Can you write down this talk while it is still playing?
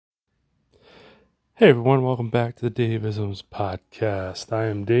Hey everyone, welcome back to the Daveisms podcast. I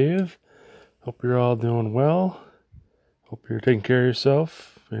am Dave. Hope you're all doing well. Hope you're taking care of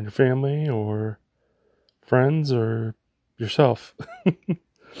yourself and your family or friends or yourself.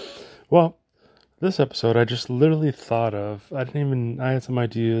 Well, this episode I just literally thought of. I had some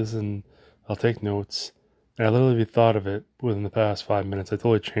ideas and I'll take notes. And I literally thought of it within the past 5 minutes. I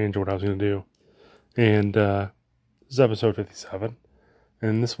totally changed what I was going to do. And this is episode 57.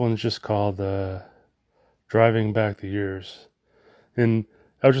 And this one's just called Driving Back the Years. And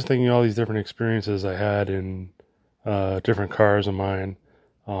I was just thinking all these different experiences I had in different cars of mine.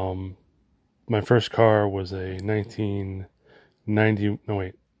 My first car was a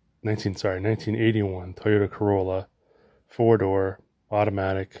 1981 Toyota Corolla, 4-door,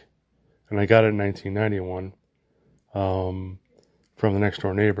 automatic, and I got it in 1991 from the next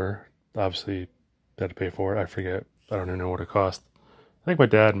door neighbor. Obviously, had to pay for it. I forget. I don't even know what it cost. I think my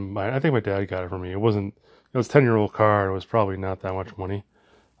dad got it for me. It was a 10-year-old car. It was probably not that much money.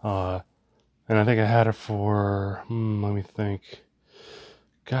 And I think I had it for, let me think.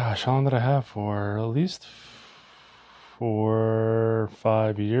 Gosh, how long did I have for? At least 4 or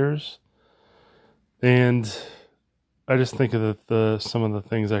 5 years. And I just think of some of the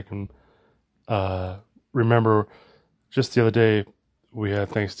things I can remember. Just the other day, we had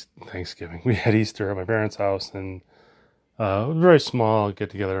Thanksgiving. We had Easter at my parents' house, and it was very small get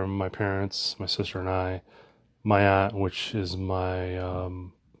together. My parents, my sister, and I. My aunt, which is my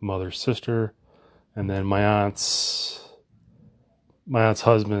mother's sister, and then my aunt's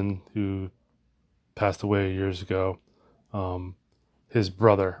husband, who passed away years ago, his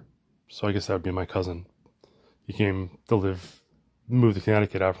brother. So I guess that would be my cousin. He came to moved to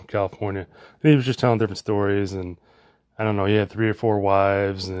Connecticut out from California, and he was just telling different stories. And I don't know, he had 3 or 4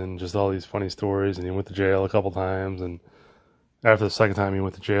 wives, and just all these funny stories. And he went to jail a couple times, and after the second time he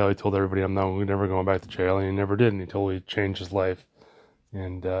went to jail, he told everybody, we're never going back to jail. And he never did. And he totally changed his life.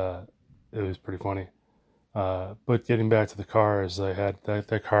 And it was pretty funny. But getting back to the cars, I had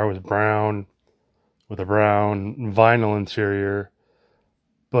that car was brown with a brown vinyl interior,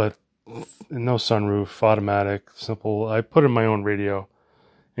 but no sunroof, automatic, simple. I put in my own radio.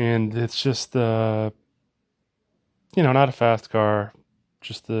 And it's just, not a fast car,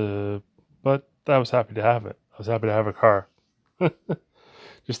 but I was happy to have it. I was happy to have a car.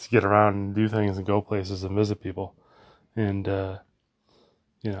 Just to get around and do things and go places and visit people. And,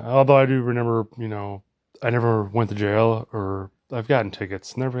 although I do remember, I never went to jail, or I've gotten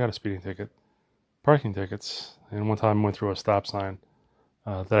tickets, never got a speeding ticket, parking tickets. And one time I went through a stop sign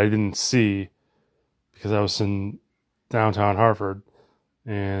that I didn't see because I was in downtown Hartford.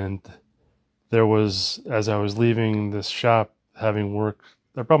 And there was, as I was leaving this shop having work,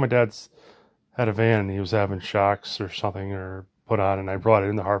 I brought my dad's, had a van, and he was having shocks or something or put on, and I brought it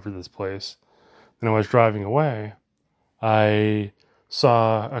into Hartford, this place. And I was driving away, I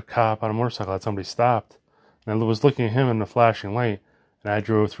saw a cop on a motorcycle that somebody stopped, and I was looking at him in the flashing light, and I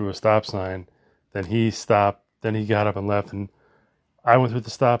drove through a stop sign. Then he stopped, then he got up and left, and I went through the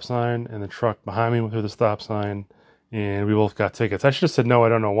stop sign, and the truck behind me went through the stop sign, and we both got tickets. I should have said no, I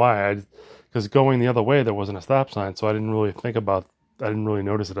don't know why, because going the other way there wasn't a stop sign, so I didn't really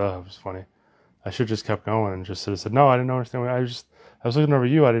notice it. It was funny. I should have just kept going and just said, no, I didn't understand. I was looking over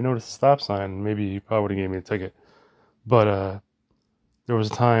you. I didn't notice the stop sign. And maybe you probably would have gave me a ticket. But there was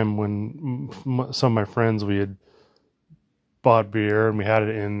a time when some of my friends, we had bought beer and we had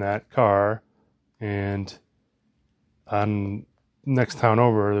it in that car. And on next town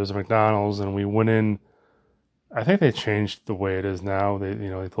over, there was a McDonald's, and we went in. I think they changed the way it is now. They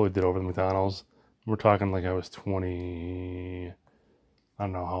totally did over the McDonald's. We're talking like I was 20. I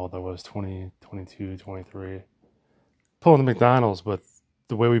don't know how old I was, 20, 22, 23. Pulling the McDonald's, but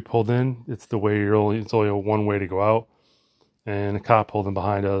the way we pulled in, it's only one way to go out. And a cop pulled in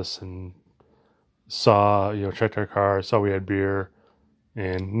behind us and saw, checked our car, saw we had beer.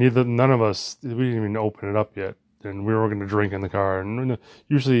 And none of us, we didn't even open it up yet. And we were going to drink in the car. And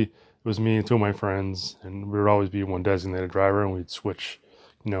usually it was me and 2 of my friends, and we would always be one designated driver, and we'd switch,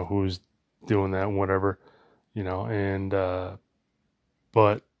 who's doing that and whatever,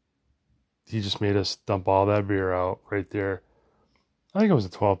 but he just made us dump all that beer out right there. I think it was a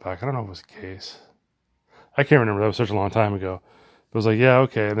 12-pack. I don't know if it was a case. I can't remember. That was such a long time ago. It was like, yeah,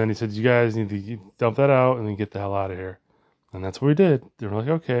 okay. And then he said, you guys need to dump that out and then get the hell out of here. And that's what we did. They were like,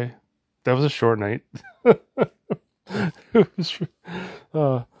 okay. That was a short night. But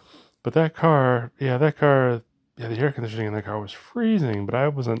that car, the air conditioning in that car was freezing, but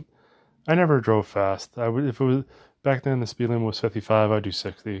I never drove fast. If it was, back then the speed limit was 55, I'd do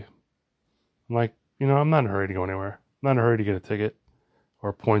 60. I'm like, I'm not in a hurry to go anywhere. I'm not in a hurry to get a ticket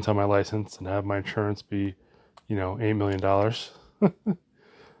or points on my license and have my insurance be, $8 million.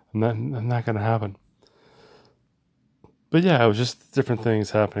 Not going to happen. But yeah, it was just different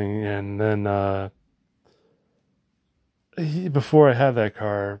things happening. And then before I had that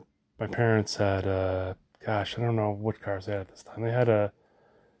car, my parents had, gosh, I don't know what cars they had at this time.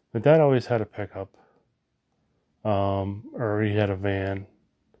 My dad always had a pickup, or he had a van,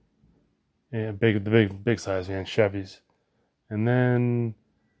 the big size van, Chevys. And then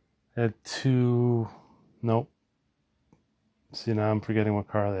had two, nope. See, now I'm forgetting what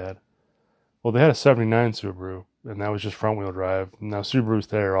car they had. Well, they had a 79 Subaru, and that was just front wheel drive. Now, Subarus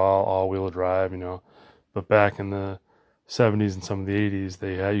today are all wheel drive, but back in the 70s and some of the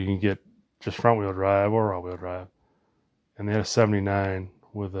 80s, you can get just front wheel drive or all wheel drive. And they had a 79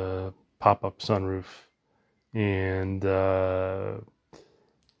 with a pop up sunroof and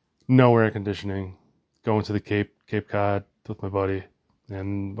no air conditioning. Going to the Cape Cod with my buddy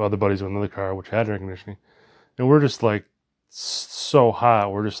and other buddies with another car which had air conditioning, and we're just like so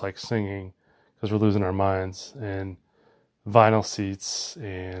hot, we're just like singing because we're losing our minds, and vinyl seats,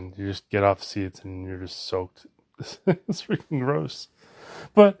 and you just get off the seats and you're just soaked. It's freaking gross.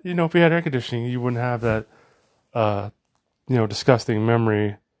 But if we had air conditioning, you wouldn't have that disgusting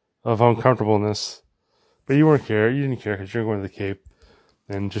memory of uncomfortableness. But you didn't care because you're going to the Cape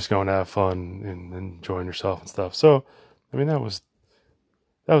and just going to have fun and enjoying yourself and stuff. So I mean, that was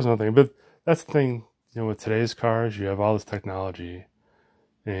one thing. But that's the thing, with today's cars, you have all this technology,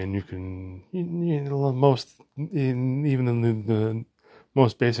 and you can, even the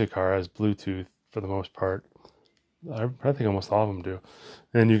most basic car has Bluetooth for the most part. I think almost all of them do.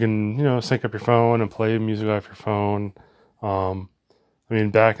 And you can, sync up your phone and play music off your phone. I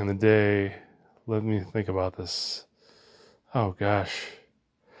mean, back in the day, let me think about this. Oh gosh.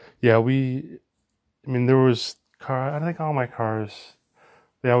 Yeah, there was I think all my cars,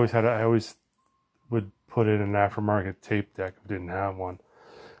 I always would put in an aftermarket tape deck if I didn't have one.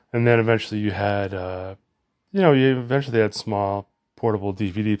 And then eventually you had, you eventually had small portable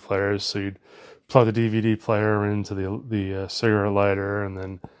DVD players. So you'd plug the DVD player into the cigarette lighter, and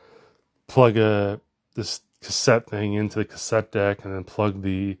then plug this cassette thing into the cassette deck, and then plug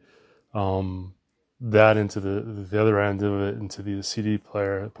the that into the other end of it into the CD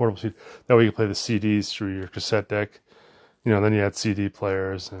player, portable CD. That way you could play the CDs through your cassette deck. Then you had CD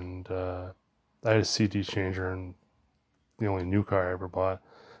players, and I had a CD changer, and the only new car I ever bought.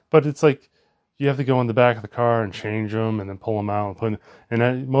 But it's like you have to go in the back of the car and change them, and then pull them out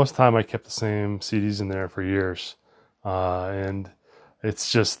and most of the time I kept the same CDs in there for years, and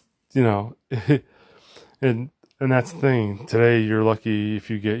it's just and that's the thing. Today you're lucky if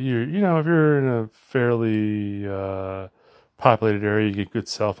you get if you're in a fairly populated area, you get good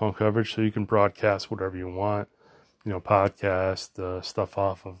cell phone coverage, so you can broadcast whatever you want. Podcast stuff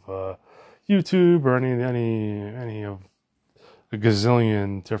off of YouTube or any of a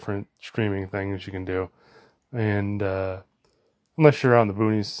gazillion different streaming things you can do. And unless you're out in the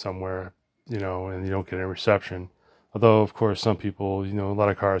boonies somewhere, and you don't get any reception. Although, of course, some people, a lot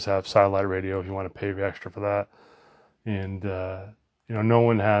of cars have satellite radio if you want to pay extra for that. And, no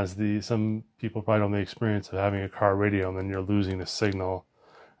one has some people probably don't have the experience of having a car radio, and then you're losing the signal.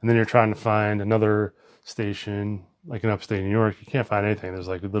 And then you're trying to find another station, like in upstate New York. You can't find anything. There's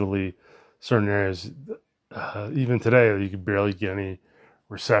like literally certain areas, even today, you can barely get any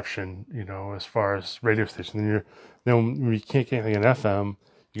reception, as far as radio stations. Then when you can't get anything in FM,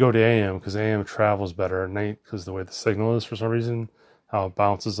 you go to AM, because AM travels better at night because the way the signal is for some reason, how it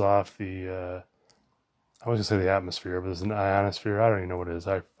bounces off the, I was going to say the atmosphere, but it's an ionosphere. I don't even know what it is.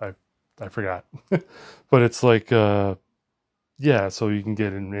 I forgot. But it's like, so you can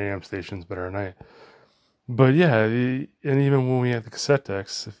get in AM stations better at night. But yeah, and even when we had the cassette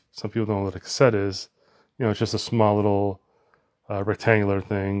decks, if some people don't know what a cassette is, it's just a small little rectangular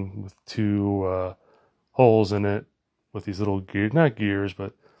thing with two holes in it with these little not gears,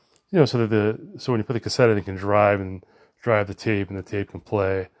 but so when you put the cassette in, it can drive the tape, and the tape can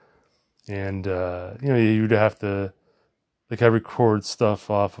play. And you'd have to, like, I record stuff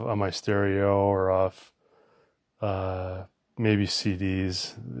off on my stereo or off maybe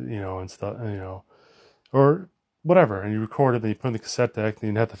CDs, and stuff, or whatever, and you record it, then you put it in the cassette deck, then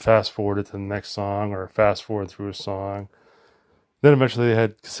you'd have to fast forward it to the next song, or fast forward through a song. Then eventually they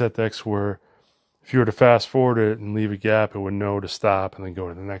had cassette decks where if you were to fast forward it and leave a gap, it would know to stop and then go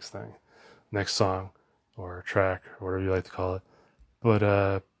to the next thing, next song, or track, or whatever you like to call it. But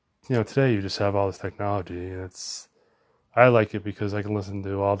today you just have all this technology, and I like it because I can listen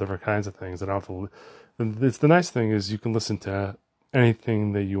to all different kinds of things. I don't have to. The nice thing is you can listen to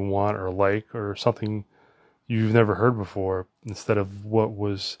anything that you want or like, or something you've never heard before instead of what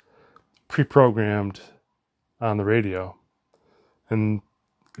was pre-programmed on the radio. And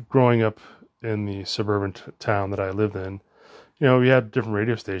growing up in the suburban town that I lived in, we had different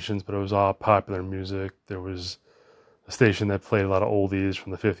radio stations, but it was all popular music. There was a station that played a lot of oldies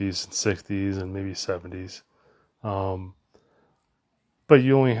from the 50s and 60s and maybe 70s. Um, but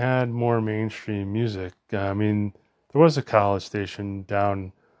you only had more mainstream music. I mean, there was a college station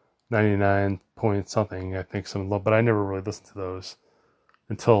down 99 point something, I think, but I never really listened to those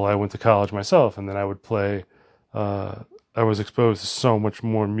until I went to college myself, and then I would play. Uh, I was exposed to so much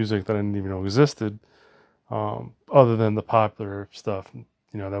more music that I didn't even know existed, other than the popular stuff,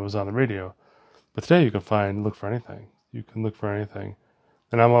 that was on the radio. But today you can look for anything. You can look for anything,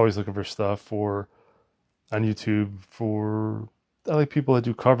 and I'm always looking for stuff on YouTube for I like people that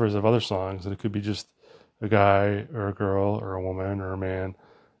do covers of other songs, and it could be just a guy or a girl or a woman or a man,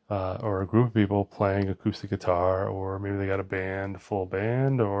 or a group of people playing acoustic guitar, or maybe they got a band, full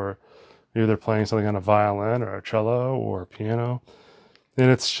band, or maybe they're playing something on a violin or a cello or a piano. And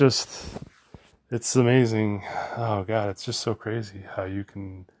it's amazing. Oh God, it's just so crazy how you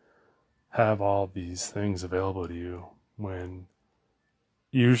can have all these things available to you when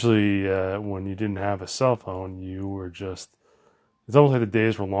usually when you didn't have a cell phone, you were it's almost like the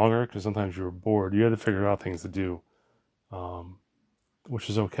days were longer because sometimes you were bored. You had to figure out things to do, um, which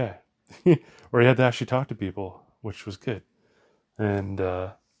is okay. Or you had to actually talk to people, which was good. And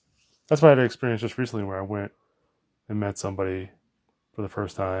that's what I had an experience just recently where I went and met somebody for the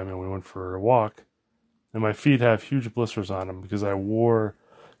first time, and we went for a walk. And my feet have huge blisters on them because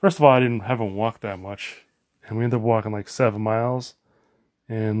first of all, haven't walked that much. And we ended up walking like 7 miles.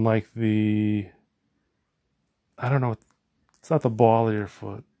 And like I don't know, it's not the ball of your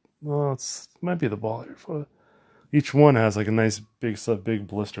foot. Well, it might be the ball of your foot. Each one has like a nice big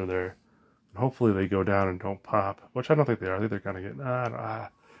blister there. And hopefully they go down and don't pop, which I don't think they are. I think they're kind of getting,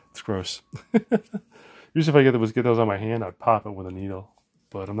 it's gross. Usually if I get those on my hand, I'd pop it with a needle.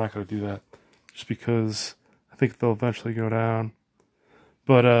 But I'm not going to do that just because I think they'll eventually go down.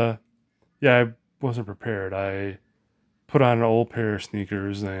 But yeah, I wasn't prepared. I put on an old pair of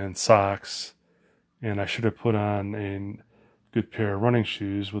sneakers and socks, and I should have put on a good pair of running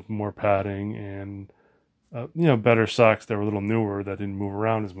shoes with more padding and better socks that were a little newer that didn't move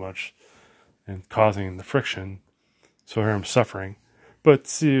around as much and causing the friction. So here I'm suffering. But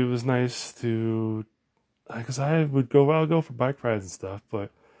see, it was nice because I'll go for bike rides and stuff,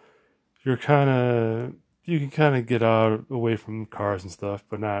 but you can kind of get out away from cars and stuff,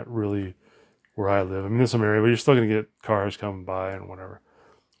 but not really where I live. I mean, there's some area, but you're still going to get cars coming by and whatever.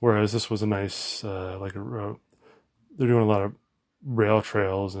 Whereas this was a nice, they're doing a lot of rail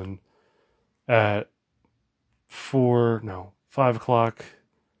trails, and at 5 o'clock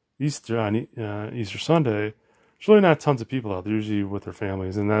Easter on Easter Sunday, there's really not tons of people out. They're usually with their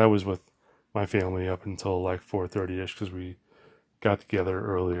families, and that was with my family up until like 4:30ish because we got together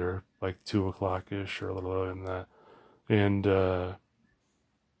earlier, like 2 o'clock ish or a little earlier than that, and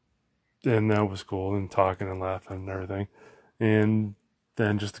that was cool, and talking and laughing and everything, and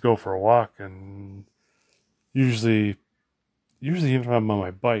then just to go for a walk. And usually even if I'm on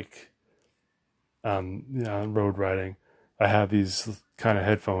my bike on road riding, I have these kind of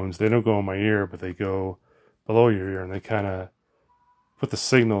headphones. They don't go in my ear, but they go below your ear, and they kind of put the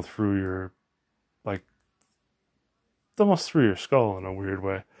signal through like almost through your skull in a weird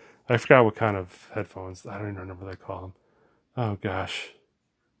way. I forgot what kind of headphones. I don't even remember what they call them. Oh gosh,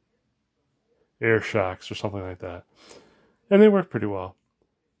 air shocks or something like that, and they work pretty well.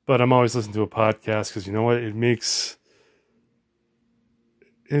 But I'm always listening to a podcast because you know what?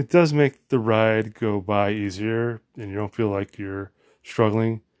 It does make the ride go by easier, and you don't feel like you're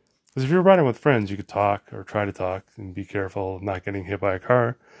struggling. Because if you're riding with friends, you could talk or try to talk and be careful of not getting hit by a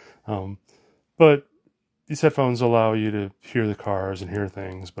car. But these headphones allow you to hear the cars and hear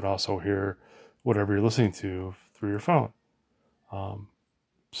things, but also hear whatever you're listening to through your phone.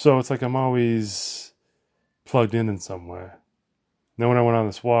 So it's like I'm always plugged in some way. Now, when I went on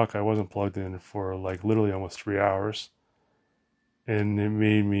this walk, I wasn't plugged in for like literally almost 3 hours. And it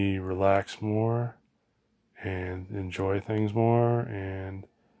made me relax more and enjoy things more. And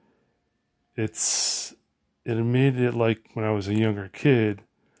it made it like when I was a younger kid,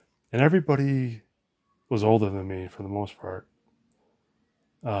 and everybody was older than me for the most part.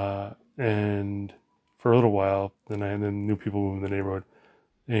 And for a little while, then new people moved in the neighborhood.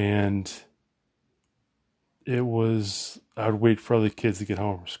 And I would wait for other kids to get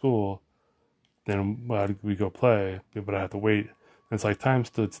home from school. Then we'd go play, but I had to wait. And it's like time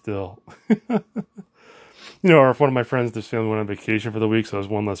stood still. Or if one of my friends, this family went on vacation for the week, so I was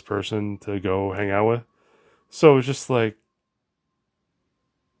one less person to go hang out with. So it's just like,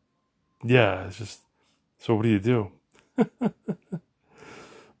 yeah, it's just, so what do you do?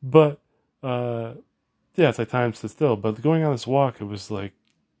 But, uh, yeah, it's like time stood still. But going on this walk, it was like,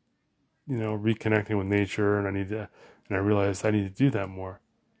 reconnecting with nature, and I realized I need to do that more.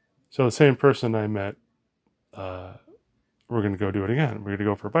 So the same person I met, uh, we're going to go do it again. We're going to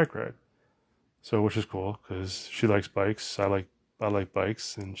go for a bike ride. So, which is cool because she likes bikes. I like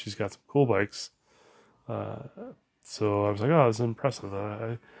bikes, and she's got some cool bikes. Uh, so I was like, oh, this is impressive.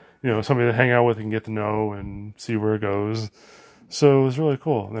 Somebody to hang out with and get to know and see where it goes. So it was really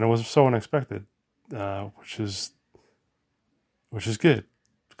cool, and it was so unexpected, which is good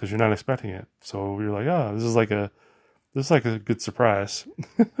because you're not expecting it. So you're like, oh, this is like a good surprise.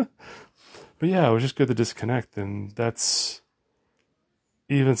 But yeah, it was just good to disconnect, and that's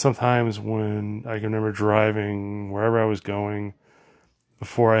even sometimes when I can remember driving wherever I was going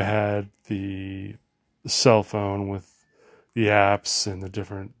before I had the cell phone with the apps and the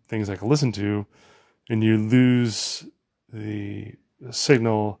different things I could listen to, and you lose the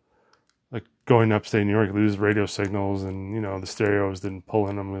signal, like going upstate New York, you lose radio signals, and the stereos didn't pull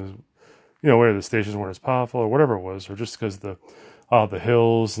in them as where the stations weren't as powerful or whatever it was, or just because the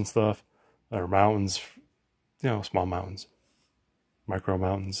hills and stuff or mountains, small mountains, micro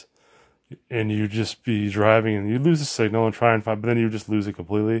mountains, and you just be driving and you lose the signal and try and find, but then you just lose it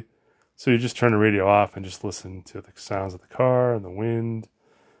completely. So you just turn the radio off and just listen to the sounds of the car and the wind,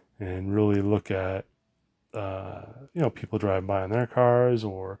 and really look at people driving by in their cars,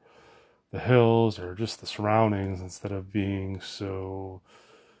 or the hills, or just the surroundings, instead of being so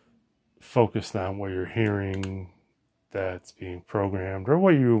focused on what you're hearing that's being programmed, or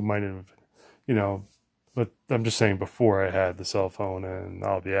what you might have, you know. But I'm just saying, before I had the cell phone and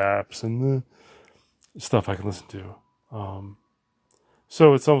all the apps and the stuff I can listen to.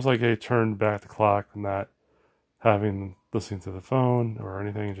 So it's almost like I turned back the clock, and not having listening to the phone or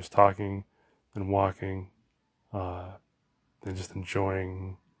anything, just talking and walking, uh, and just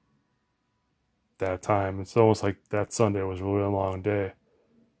enjoying that time. It's almost like that Sunday was really a long day,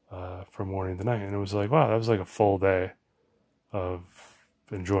 from morning to night, and it was like, wow, that was like a full day of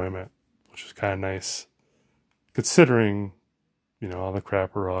enjoyment, which is kind of nice considering all the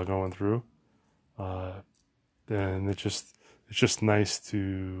crap we're all going through. Uh, and it's just nice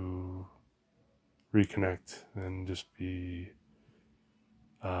to reconnect and just be.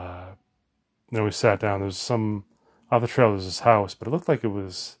 Uh, we sat down. There was some off the trail. There was this house, but it looked like it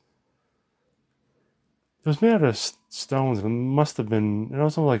was made out of stones, and it must have been. It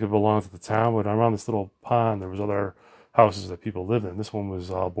wasn't like it belonged to the town, but around this little pond, there was other houses that people lived in. This one was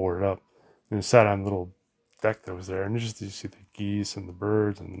all boarded up, and it sat on a little deck that was there, and you see the geese and the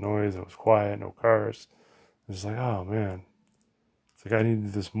birds and the noise, and it was quiet, no cars. It's like, oh man, it's like I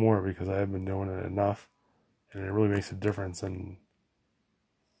needed this more because I haven't been doing it enough, and it really makes a difference in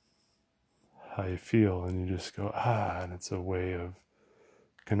how you feel, and you just go, and it's a way of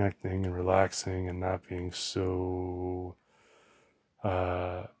connecting and relaxing and not being so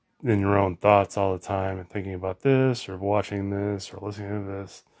uh, in your own thoughts all the time and thinking about this or watching this or listening to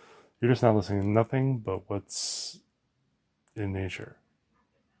this. You're just not listening to nothing but what's in nature.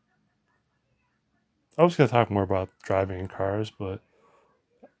 I was going to talk more about driving in cars, but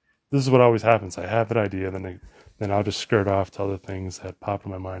this is what always happens. I have an idea, then I'll just skirt off to other things that pop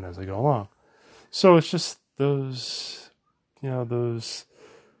in my mind as I go along. So it's just those,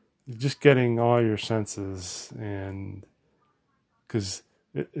 just getting all your senses, and because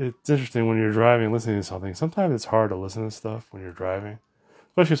it's interesting when you're driving, listening to something. Sometimes it's hard to listen to stuff when you're driving,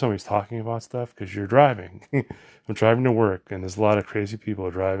 especially if somebody's talking about stuff, because you're driving. I'm driving to work, and there's a lot of crazy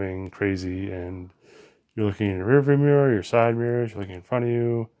people driving crazy, and you're looking in your rearview mirror, your side mirrors, you're looking in front of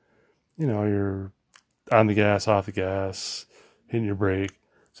you. You're on the gas, off the gas, hitting your brake.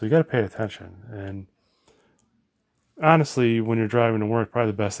 So you got to pay attention. And honestly, when you're driving to work,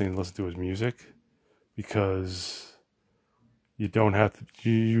 probably the best thing to listen to is music, because you don't have to,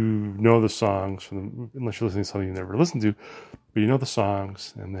 the songs unless you're listening to something you never listened to, but you know the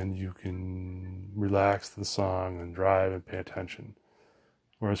songs, and then you can relax to the song and drive and pay attention.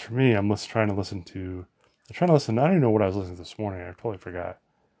 Whereas for me, I'm trying to listen. I don't even know what I was listening to this morning. I totally forgot.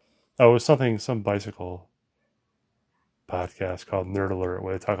 Oh, it was some bicycle podcast called Nerd Alert,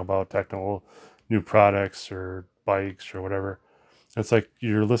 where they talk about technical new products or bikes or whatever. It's like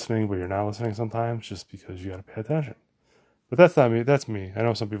you're listening, but you're not listening sometimes, just because you got to pay attention. But that's not me. That's me. I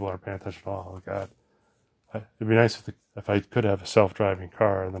know some people aren't paying attention at all. Oh God, it'd be nice if I could have a self-driving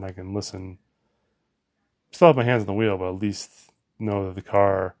car, and then I can listen. Still have my hands on the wheel, but at least know that the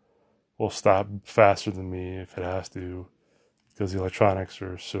car will stop faster than me if it has to, because the electronics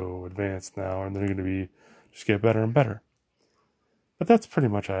are so advanced now, and they're going to be just get better and better. But that's pretty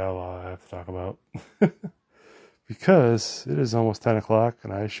much all I have to talk about. Because it is almost 10 o'clock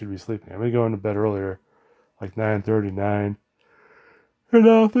and I should be sleeping. I'm going to go into bed earlier, like 9:39. And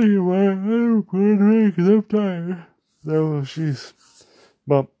I'll think about it. I'm going to because I'm tired. So, jeez.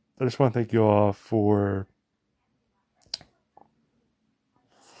 Well, I just want to thank you all for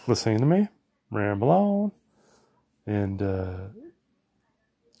listening to me ramble on. And,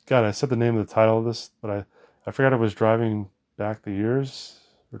 God, I said the name of the title of this, but I forgot it was Driving Back the Years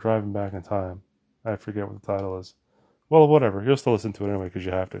or Driving Back in Time. I forget what the title is. Well, whatever. You'll still listen to it anyway because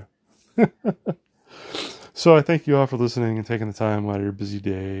you have to. So I thank you all for listening and taking the time out of your busy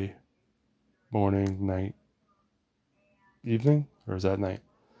day, morning, night, evening, or is that night?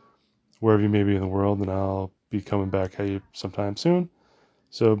 Wherever you may be in the world, and I'll be coming back at you sometime soon.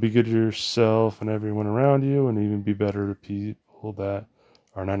 So be good to yourself and everyone around you, and even be better to people that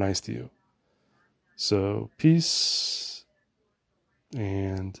are not nice to you. So peace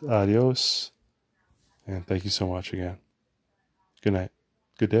and adios, and thank you so much again. Good night,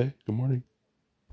 good day, good morning.